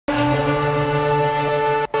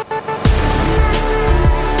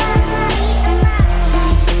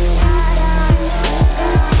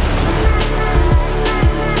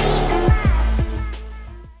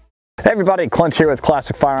Hey everybody, Clint here with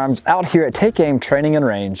Classic Firearms, out here at Take Aim Training and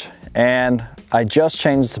Range, and I just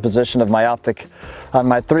changed the position of my optic on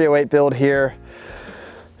my 308 build here,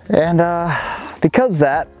 and because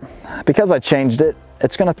I changed it,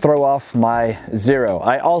 it's going to throw off my zero.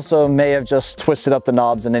 I also may have just twisted up the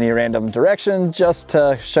knobs in any random direction just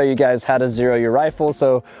to show you guys how to zero your rifle,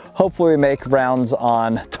 so hopefully we make rounds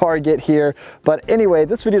on target here. But anyway,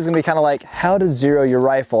 this video is going to be kind of like how to zero your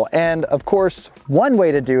rifle, and of course one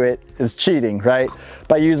way to do it is cheating, right?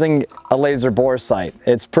 By using a laser bore sight.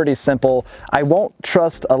 It's pretty simple. I won't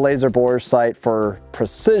trust a laser bore sight for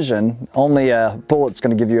precision. Only a bullet's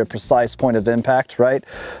going to give you a precise point of impact, right?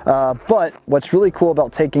 But what's really cool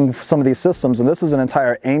about taking some of these systems, and this is an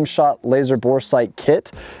entire AimShot laser bore sight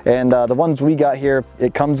kit, and the ones we got here,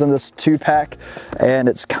 it comes in this 2-pack, and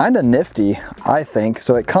it's kind of nifty, I think.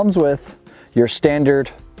 So it comes with your standard,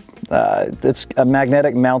 it's a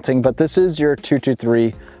magnetic mounting, but this is your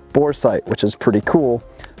 223 bore sight, which is pretty cool.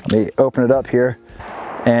 Let me open it up here,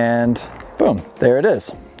 and boom, there it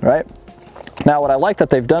is, right? Now, what I like that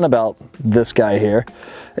they've done about this guy here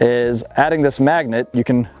is adding this magnet. You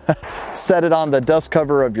can set it on the dust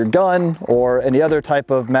cover of your gun or any other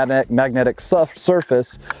type of magnetic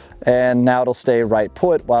surface, and now it'll stay right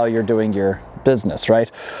put while you're doing your business,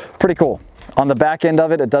 right? Pretty cool. On the back end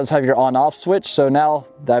of it, it does have your on-off switch, so now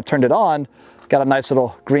that I've turned it on, got a nice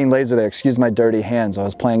little green laser there. Excuse my dirty hands. I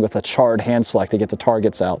was playing with a charred hand select to get the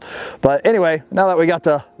targets out. But anyway, now that we got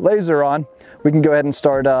the laser on, we can go ahead and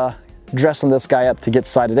start dressing this guy up to get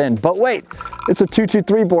sighted in. But wait, it's a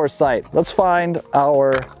 223 bore sight. Let's find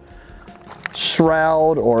our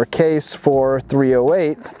shroud or case for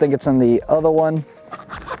 308. I think it's in the other one.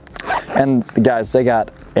 And guys, they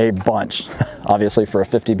got a bunch, obviously for a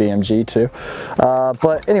 50 BMG too.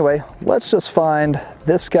 But anyway, let's just find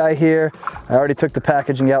this guy here. I already took the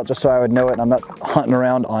packaging out just so I would know it and I'm not hunting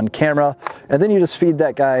around on camera. And then you just feed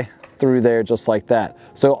that guy through there just like that.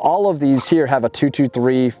 So all of these here have a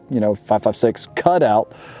 223, 5.56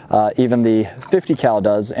 cutout, even the 50 cal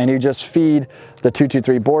does, and you just feed the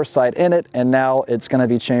 223 bore sight in it, and now it's going to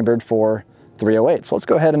be chambered for 308. So let's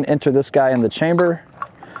go ahead and enter this guy in the chamber.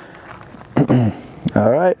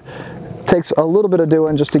 All right, takes a little bit of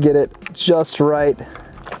doing just to get it just right,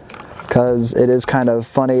 because it is kind of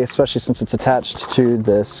funny, especially since it's attached to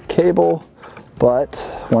this cable.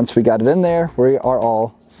 But once we got it in there, we are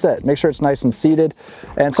all set. Make sure it's nice and seated.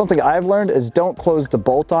 And something I've learned is don't close the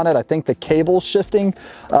bolt on it. I think the cable shifting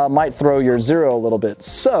might throw your zero a little bit.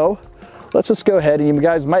 So let's just go ahead, and you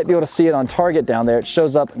guys might be able to see it on target down there. It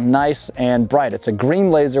shows up nice and bright. It's a green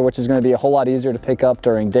laser, which is going to be a whole lot easier to pick up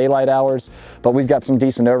during daylight hours, but we've got some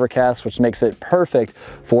decent overcast, which makes it perfect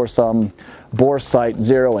for some bore sight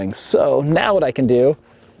zeroing. So now what I can do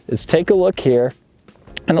is take a look here,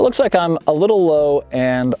 and it looks like I'm a little low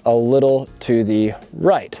and a little to the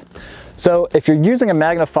right. So if you're using a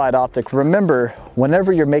magnified optic, remember,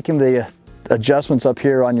 whenever you're making the adjustments up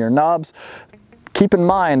here on your knobs, keep in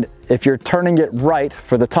mind, if you're turning it right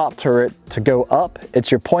for the top turret to go up,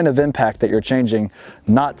 it's your point of impact that you're changing,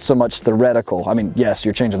 not so much the reticle. I mean, yes,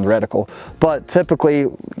 you're changing the reticle, but typically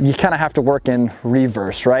you kind of have to work in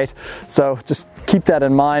reverse, right? So just keep that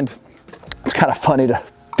in mind. It's kind of funny to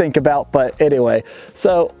think about, but anyway,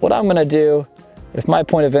 so what I'm going to do, if my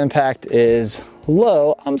point of impact is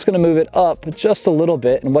low, I'm just going to move it up just a little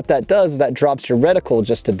bit, and what that does is that drops your reticle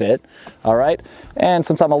just a bit. All right, and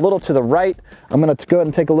since I'm a little to the right, I'm going to go ahead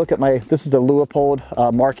and take a look at this is the Leupold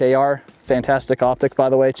Mark AR, fantastic optic, by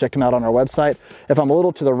the way. Check them out on our website. If I'm a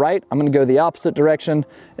little to the right, I'm going to go the opposite direction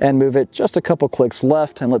and move it just a couple clicks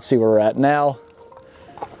left, and let's see where we're at now.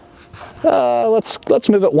 Let's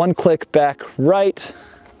move it one click back right.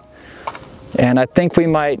 And I think we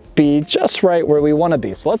might be just right where we want to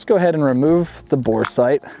be. So let's go ahead and remove the bore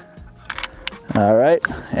sight. All right,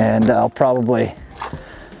 and I'll probably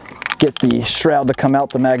get the shroud to come out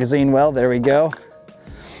the magazine well. There we go.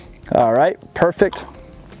 All right, perfect.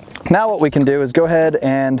 Now what we can do is go ahead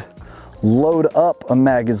and load up a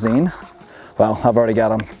magazine. Well, I've already got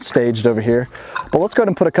them staged over here, but let's go ahead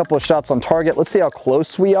and put a couple of shots on target. Let's see how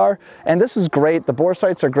close we are. And this is great. The bore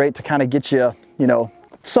sights are great to kind of get you,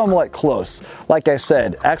 somewhat close. Like I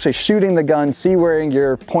said, actually shooting the gun, see where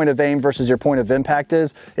your point of aim versus your point of impact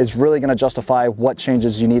is really going to justify what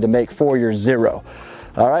changes you need to make for your zero.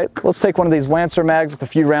 All right, let's take one of these Lancer mags with a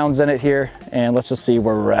few rounds in it here, and let's just see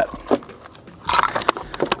where we're at.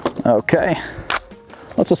 Okay,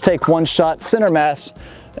 let's just take one shot center mass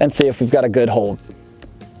and see if we've got a good hold.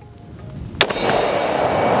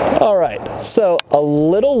 All right, so a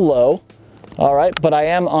little low. All right, but I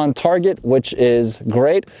am on target, which is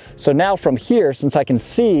great. So now from here, since I can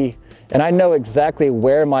see and I know exactly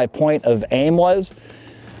where my point of aim was.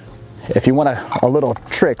 If you want a little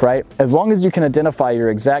trick, right? As long as you can identify your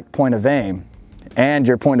exact point of aim and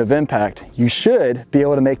your point of impact, you should be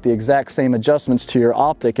able to make the exact same adjustments to your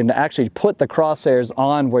optic and actually put the crosshairs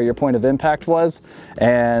on where your point of impact was,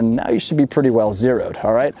 and now you should be pretty well zeroed,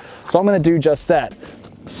 all right? So I'm gonna do just that.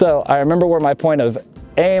 So I remember where my point of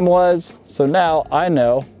aim was, so now I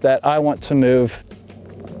know that I want to move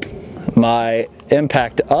my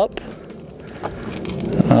impact up,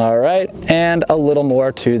 all right, and a little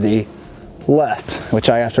more to the left, which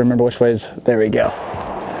I have to remember which ways. There we go.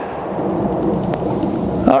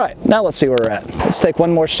 All right, now let's see where we're at. Let's take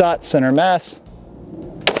one more shot, center mass.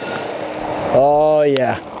 Oh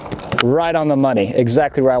yeah, right on the money,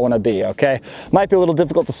 exactly where I want to be, okay? Might be a little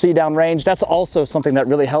difficult to see downrange. That's also something that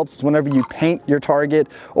really helps whenever you paint your target,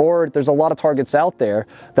 or there's a lot of targets out there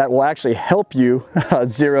that will actually help you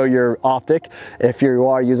zero your optic if you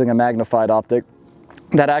are using a magnified optic,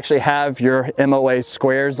 that actually have your MOA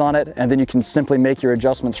squares on it, and then you can simply make your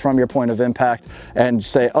adjustments from your point of impact and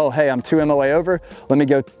say, oh, hey, I'm 2 MOA over, let me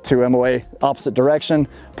go to MOA opposite direction,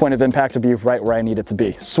 point of impact will be right where I need it to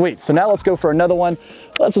be. Sweet, so now let's go for another one.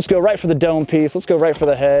 Let's just go right for the dome piece, let's go right for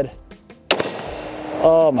the head.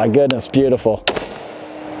 Oh my goodness, beautiful.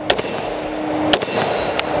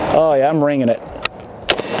 Oh yeah, I'm ringing it.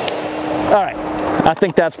 All right, I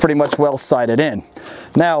think that's pretty much well sighted in.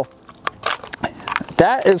 Now,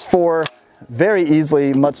 that is for very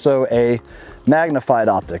easily, much so, a magnified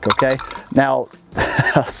optic, okay? Now,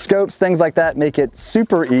 scopes, things like that make it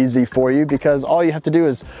super easy for you because all you have to do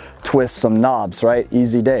is twist some knobs, right?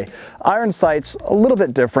 Easy day. Iron sights, a little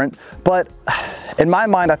bit different, but in my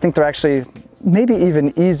mind, I think they're actually maybe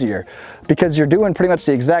even easier because you're doing pretty much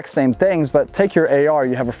the exact same things, but take your AR,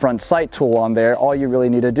 you have a front sight tool on there. All you really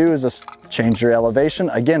need to do is just change your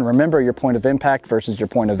elevation. Again, remember your point of impact versus your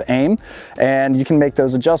point of aim, and you can make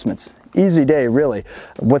those adjustments. Easy day, really.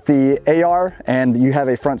 With the AR and you have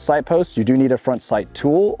a front sight post, you do need a front sight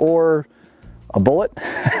tool or a bullet.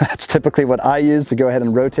 That's typically what I use to go ahead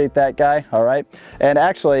and rotate that guy, all right? And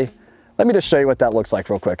actually, let me just show you what that looks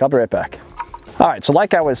like real quick. I'll be right back. All right, so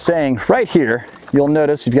like I was saying, right here, you'll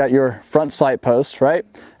notice you've got your front sight post, right?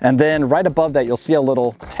 And then right above that, you'll see a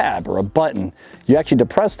little tab or a button. You actually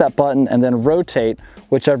depress that button and then rotate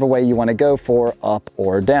whichever way you want to go for, up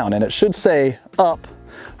or down. And it should say up,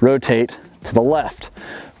 rotate to the left.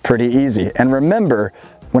 Pretty easy. And remember,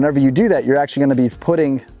 whenever you do that, you're actually going to be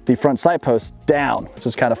putting the front sight post down, which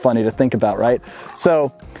is kind of funny to think about, right?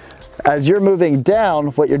 So as you're moving down,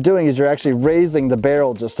 what you're doing is you're actually raising the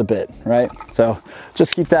barrel just a bit, right? So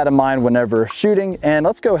just keep that in mind whenever shooting. And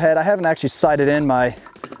let's go ahead. I haven't actually sighted in my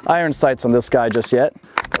iron sights on this guy just yet.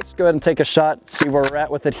 Let's go ahead and take a shot, see where we're at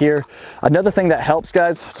with it here. Another thing that helps,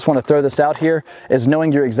 guys, just want to throw this out here, is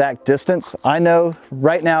knowing your exact distance. I know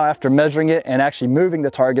right now after measuring it and actually moving the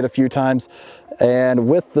target a few times, and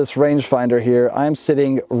with this rangefinder here, I'm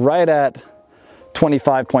sitting right at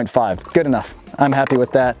 25.5. Good enough. I'm happy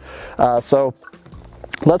with that. So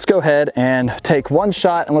let's go ahead and take one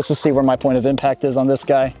shot and let's just see where my point of impact is on this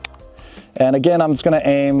guy. And again, I'm just going to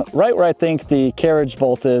aim right where I think the carriage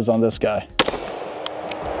bolt is on this guy.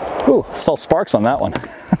 Ooh, saw sparks on that one.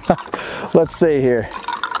 Let's see here.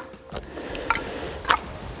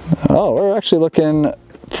 Oh, we're actually looking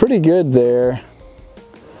pretty good there.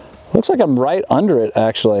 Looks like I'm right under it,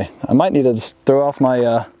 actually. I might need to just throw off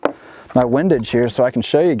my my windage here so I can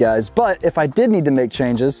show you guys. But if I did need to make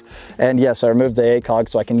changes, and yes, I removed the ACOG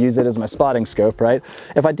so I can use it as my spotting scope, right?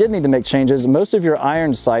 If I did need to make changes, most of your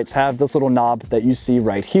iron sights have this little knob that you see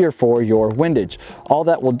right here for your windage. All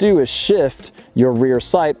that will do is shift your rear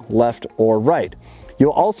sight left or right.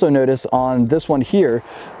 You'll also notice on this one here,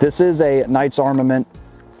 this is a Knights Armament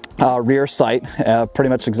rear sight, pretty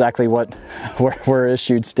much exactly what we're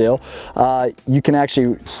issued still. You can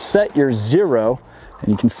actually set your zero, and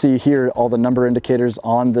you can see here all the number indicators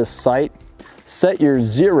on this sight. Set your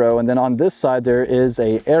zero, and then on this side there is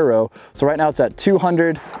a arrow. So right now it's at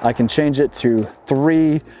 200. I can change it to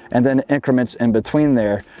 3, and then increments in between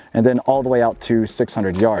there, and then all the way out to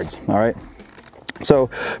 600 yards. All right. So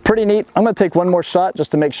pretty neat. I'm going to take one more shot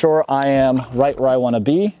just to make sure I am right where I want to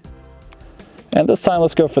be. And this time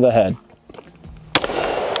let's go for the head.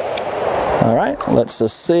 All right, let's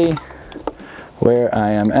just see where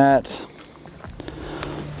I am at.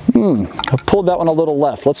 I pulled that one a little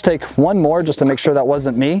left. Let's take one more just to make sure that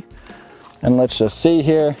wasn't me. And let's just see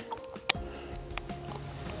here.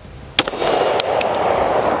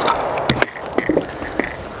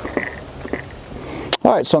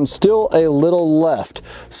 All right, so I'm still a little left.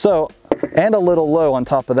 So, and a little low on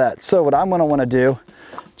top of that. So what I'm gonna wanna do,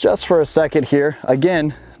 just for a second here,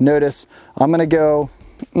 again, notice I'm gonna go,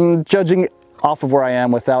 judging off of where I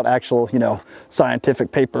am without actual,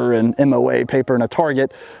 scientific paper and MOA paper and a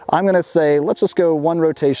target, I'm gonna say, let's just go one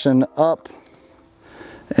rotation up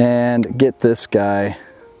and get this guy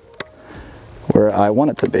where I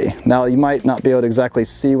want it to be. Now you might not be able to exactly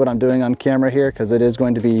see what I'm doing on camera here because it is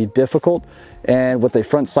going to be difficult, and with a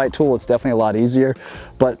front sight tool it's definitely a lot easier,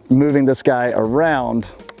 but moving this guy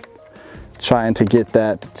around, trying to get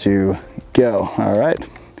that to go. All right,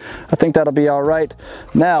 I think that'll be all right.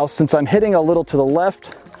 Now since I'm hitting a little to the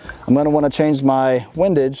left, I'm going to want to change my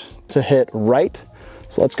windage to hit right,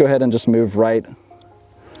 so let's go ahead and just move right.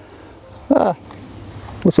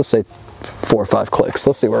 Let's just say 4 or 5 clicks.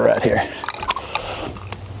 Let's see where we're at here.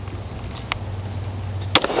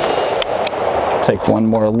 Take one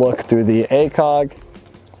more look through the ACOG.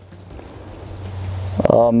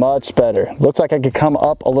 Much better. Looks like I could come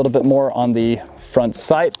up a little bit more on the front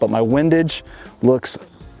sight, but my windage looks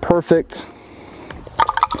perfect.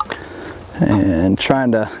 And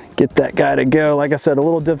trying to get that guy to go, like I said, a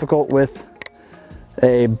little difficult with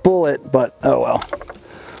a bullet, but oh well.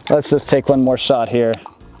 Let's just take one more shot here.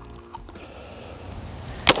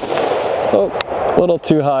 Oh, a little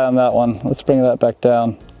too high on that one. Let's bring that back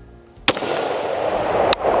down.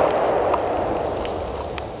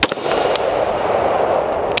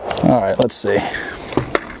 All right, let's see.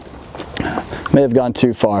 May have gone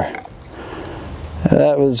too far.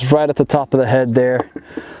 That was right at the top of the head there.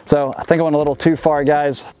 So I think I went a little too far,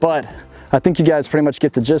 guys, but I think you guys pretty much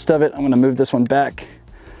get the gist of it. I'm gonna move this one back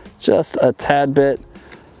just a tad bit,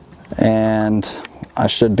 and I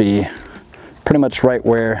should be pretty much right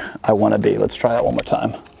where I wanna be. Let's try that one more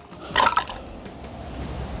time.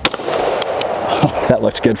 Oh, that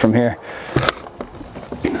looks good from here.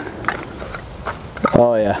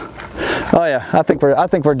 Oh yeah. Oh yeah, I think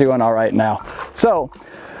we're doing all right now. So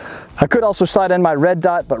I could also slide in my red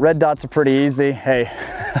dot, but red dots are pretty easy. Hey,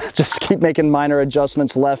 just keep making minor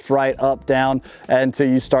adjustments left, right, up, down until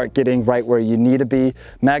you start getting right where you need to be.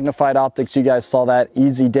 Magnified optics, you guys saw that,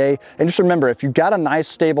 easy day. And just remember, if you've got a nice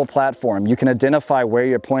stable platform, you can identify where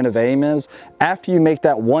your point of aim is. After you make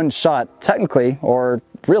that one shot, technically, or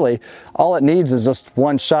really, all it needs is just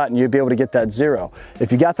one shot and you'll be able to get that 0.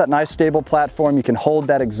 If you got that nice stable platform, you can hold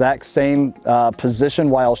that exact same position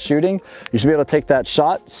while shooting. You should be able to take that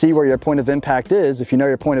shot, see where your point of impact is. If you know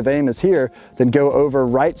your point of aim is here, then go over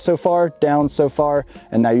right so far, down so far,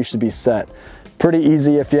 and now you should be set. Pretty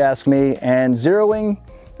easy if you ask me, and zeroing,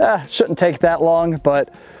 shouldn't take that long,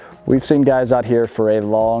 but we've seen guys out here for a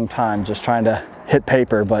long time just trying to hit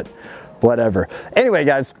paper, but whatever. Anyway,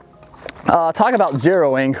 guys, talk about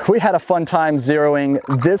zeroing. We had a fun time zeroing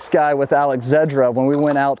this guy with Alex Zedra when we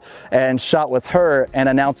went out and shot with her and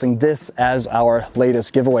announcing this as our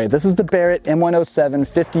latest giveaway. This is the Barrett M107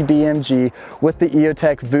 50 BMG with the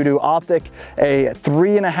EOTech Voodoo optic, a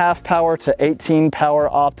 3.5 power to 18 power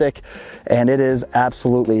optic, and it is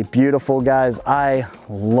absolutely beautiful, guys. I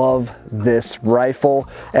love this rifle,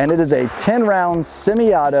 and it is a 10 round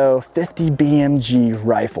semi-auto 50 BMG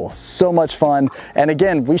rifle. So much fun. And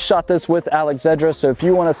again, we shot this with Alex Zedra, so if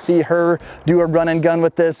you want to see her do a run and gun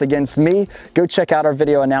with this against me, go check out our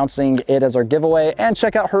video announcing it as our giveaway, and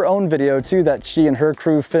check out her own video too that she and her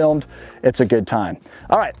crew filmed. It's a good time.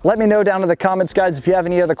 All right, let me know down in the comments, guys, if you have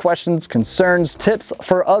any other questions, concerns, tips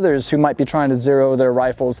for others who might be trying to zero their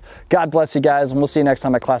rifles. God bless you guys, and we'll see you next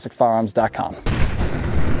time at ClassicFirearms.com.